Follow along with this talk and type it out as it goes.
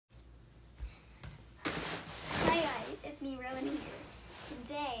it's me, Rowan here.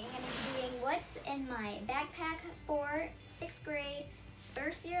 Today, I'm going to be doing what's in my backpack for 6th grade,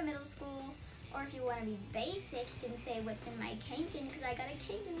 first year of middle school, or if you want to be basic, you can say what's in my Kanken, because I got a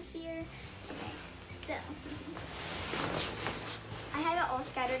Kanken this year. Okay, so, I have it all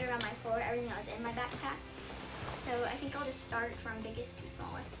scattered around my floor, everything that was in my backpack. So I think I'll just start from biggest to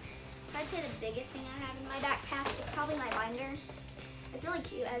smallest. So I'd say the biggest thing I have in my backpack is probably my binder. It's really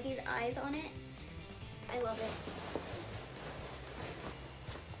cute, it has these eyes on it. I love it.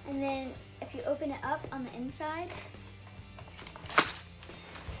 And then if you open it up on the inside,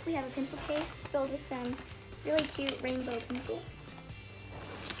 we have a pencil case filled with some really cute rainbow pencils.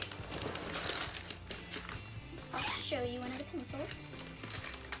 I'll show you one of the pencils.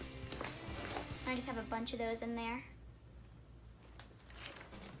 I just have a bunch of those in there.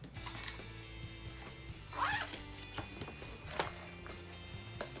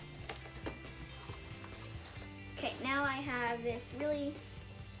 Okay, now I have this really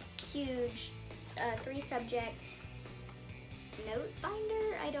huge 3-subject note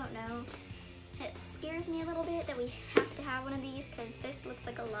binder. I don't know. It scares me a little bit that we have to have one of these because this looks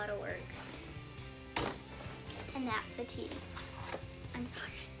like a lot of work. And that's the T. I'm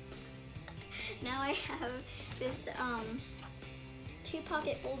sorry. Now I have this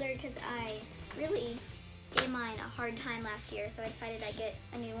 2-pocket folder because I really gave mine a hard time last year, so I decided I'd get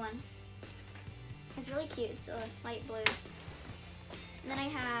a new one. It's really cute, it's a light blue. And then I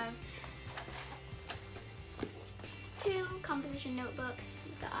have 2 composition notebooks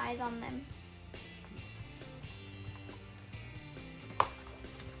with the eyes on them.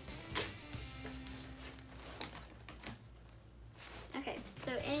 Okay,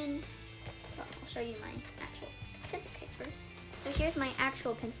 so I'll show you my actual pencil case first. So here's my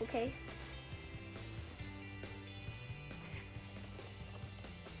actual pencil case.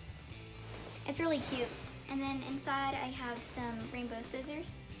 It's really cute. And then inside I have some rainbow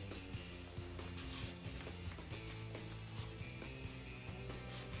scissors.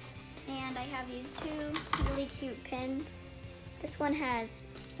 And I have these 2 really cute pens. This one has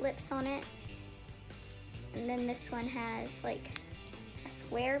lips on it. And then this one has like a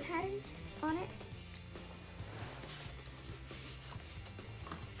square pattern on it.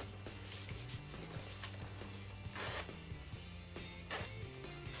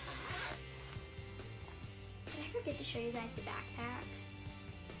 Did I forget to show you guys the backpack?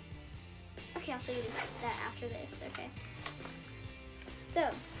 Okay, I'll show you that after this, okay. So,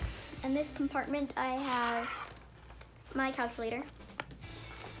 in this compartment I have my calculator.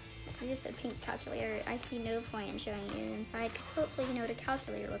 This is just a pink calculator. I see no point in showing you inside because hopefully you know what a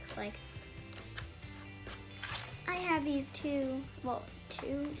calculator looks like. I have these 2, what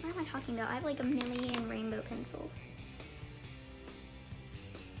am I talking about? I have like a million rainbow pencils.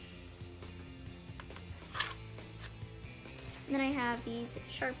 And then I have these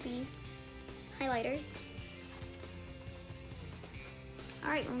Sharpie highlighters. All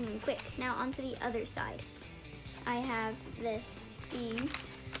right, we're moving quick. Now onto the other side. I have these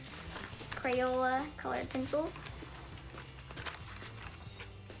Crayola colored pencils,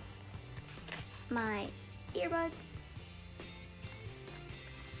 my earbuds,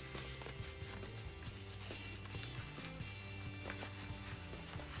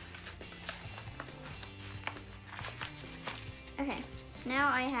 okay, now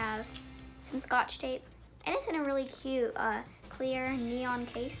I have some Scotch tape, and it's in a really cute clear neon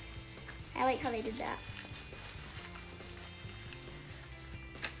case. I like how they did that.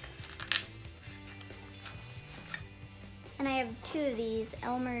 And I have 2 of these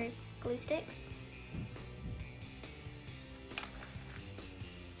Elmer's glue sticks.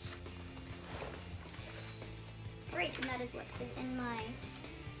 Great, and that is what is in my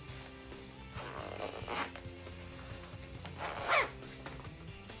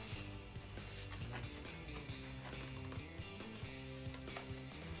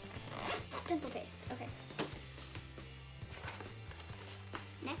pencil case. Okay.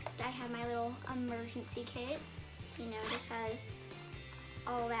 Next, I have my little emergency kit. You know, this has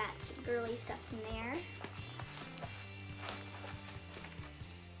all that girly stuff in there.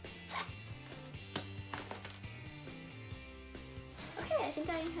 Okay, I think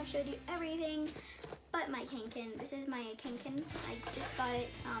I have showed you everything but my Kanken. This is my Kanken. I just got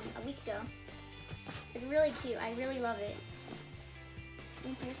it a week ago. It's really cute. I really love it.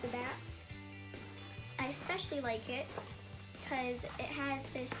 And here's the back. I especially like it because it has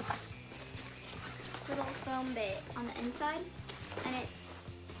this little foam bit on the inside, and it's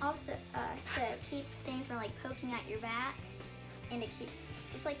also to keep things from like poking at your back, and it's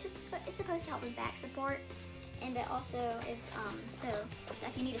supposed to help with back support, And it also is, so that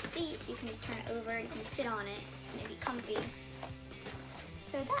if you need a seat, you can just turn it over and you can sit on it and it'd be comfy.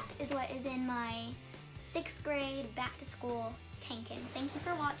 So that is what is in my 6th grade back to school Kanken. Thank you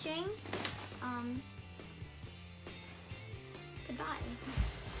for watching. Goodbye.